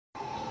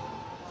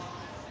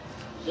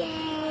เย้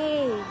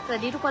สวั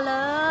สดีทุกคนเล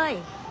ย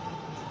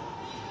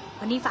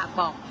วันนี้ฝาก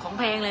บอกของ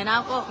แพงเลยนะ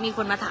ก็มีค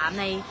นมาถาม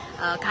ใน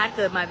คาร์ดเ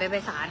กิดใหม่ไป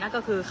ศาลนะ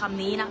ก็คือค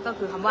ำนี้นะก็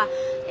คือคำว่า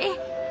เอ๊ะ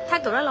ถ้า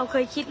เกิดว่าเราเค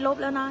ยคิดลบ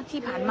แล้วนะ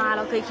ที่ผ่านมาเ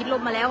ราเคยคิดล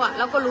บมาแล้วอะเ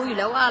ราก็รู้อยู่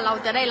แล้วว่าเรา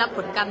จะได้รับผ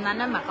ลกรรมนั้น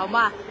นั่นหมายความ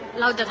ว่า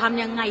เราจะท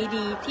ำยังไง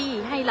ดีที่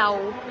ใ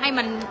ห้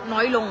มันน้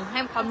อยลงให้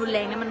ความรุนแร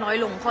งนั้นมันน้อย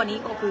ลงข้อนี้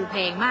ก็คือแพ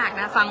งมาก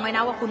นะฟังไว้น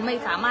ะว่าคุณไม่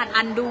สามารถ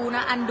อันดู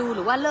ห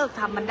รือว่าเลิก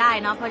ทำมันได้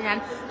นะเพราะฉะนั้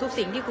นทุก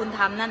สิ่งที่คุณ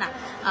ทำนั่นอะ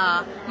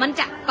มัน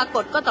จะปราก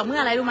ฏก็ต่อเมื่อ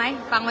อะไรรู้ไหม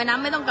ฟังไว้นะ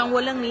ไม่ต้องกังว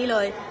ลเรื่องนี้เล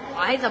ยข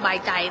อให้สบาย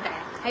ใจแต่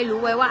ให้รู้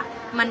ไว้ว่า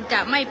มันจะ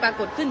ไม่ปรา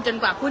กฏขึ้นจน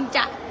กว่าคุณจ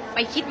ะไป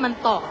คิดมัน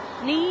ต่อ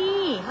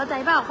นี่เข้าใจ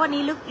เปล่าข้อ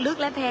นี้ลึก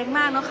และแพงม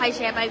ากเนาะใครแช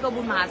ร์ไปก็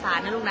บุญมหาศาล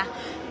นะลูกนะ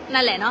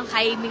นั่นแหละเนาะใคร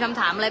มีคำ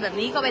ถามอะไรแบบ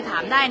นี้ก็ไปถา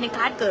มได้ในค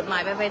ลาสเกิดใหม่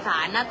ไปศา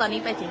ลนะตอนนี้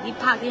ไปถึงที่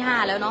ภาคที่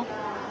5แล้วเนาะ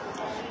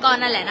ก็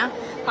นั่นแหละนะ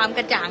ความก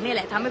ระจ่างนี่แห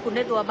ละทำให้คุณไ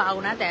ด้ตัวเบา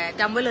นะแต่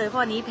จำไว้เลยข้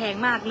อนี้แพง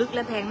มากลึกแล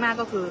ะแพงมาก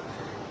ก็คือ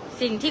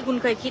สิ่งที่คุณ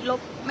เคยคิดลบ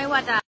ไม่ว่า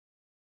จะ